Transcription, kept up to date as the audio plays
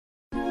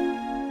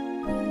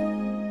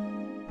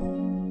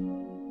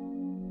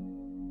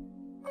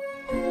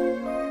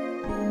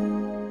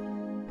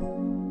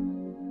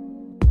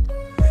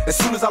As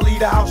soon as I leave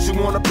the house, you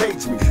wanna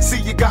page me. See,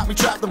 you got me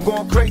trapped, I'm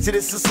going crazy,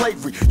 this is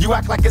slavery. You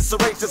act like it's a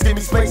race, just give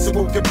me space and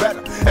we'll get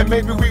better. And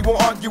maybe we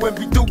won't argue and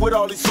be through with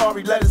all these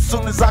sorry letters.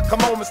 Soon as I come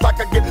home, it's like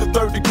I get the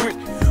 3rd degree.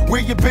 Where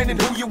you been and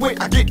who you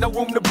with, I get no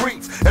room to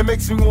breathe. It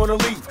makes me wanna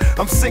leave.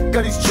 I'm sick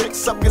of these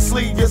tricks up your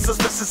sleeve. You're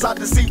suspicious, I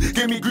deceive.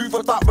 Give me grief,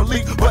 I thought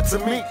relief. But to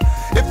me,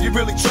 if you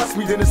really trust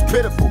me, then it's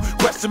pitiful.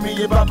 Question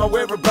me about my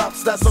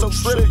whereabouts, that's so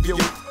trivial.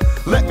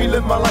 Let me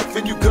live my life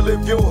and you can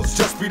live yours.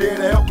 Just be there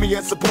to help me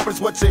and support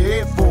is what you're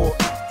here for.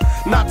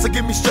 Not to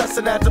give me stress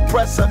and add to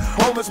pressure.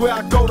 Home is where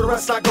I go, the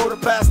rest I go to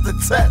pass the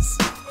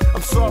test.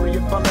 I'm sorry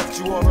if I left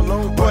you all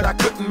alone, but I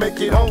couldn't make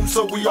it home,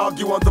 so we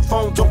argue on the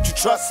phone. Don't you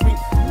trust me?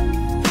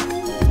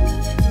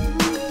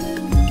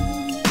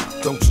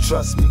 Don't you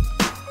trust me?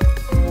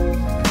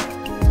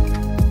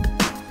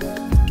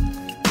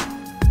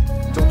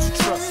 Don't you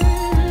trust me?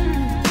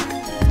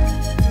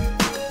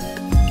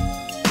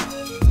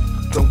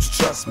 Don't you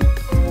trust me?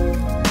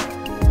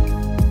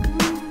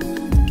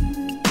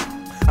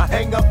 I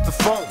hang up the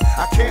phone,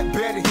 I can't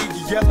bear to hear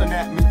you yelling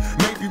at me.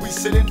 Maybe we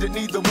should end it,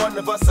 neither one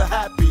of us are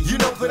happy. You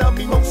know that I'm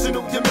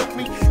emotional, you milk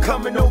me.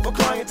 Coming over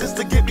crying just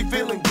to get me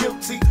feeling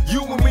guilty.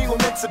 You and me were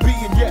meant to be,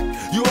 and yet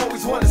you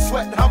always wanna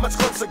sweat. How much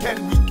closer can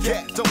we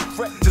get? Don't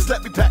fret, just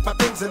let me pack my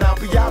things and I'll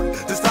be out.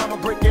 This time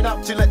I'm breaking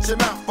out, you let your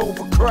mouth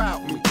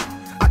overcrowd me.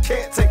 I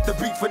can't take the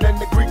beefing and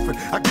the griefing.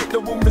 I get no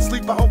room to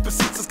sleep, I hope it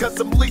ceases cause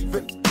I'm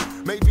leaving.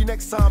 Maybe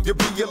next time you'll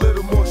be a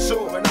little more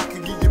sure, and I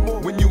can give you more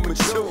when you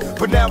mature.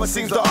 But now it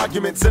seems the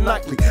arguments are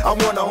nightly. I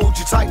wanna hold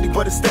you tightly,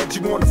 but instead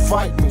you wanna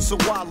fight me. So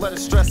why let it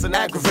stress and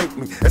aggravate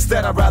me?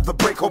 Instead I'd rather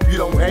break, hope you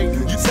don't hate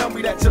me. You tell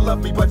me that you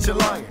love me, but you're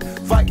lying.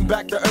 Fighting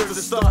back the urge to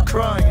start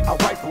crying. I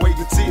wipe away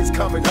your tears,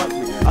 come and hug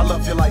me. I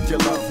love you like you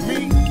love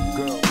me,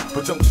 girl,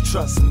 but don't you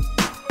trust me?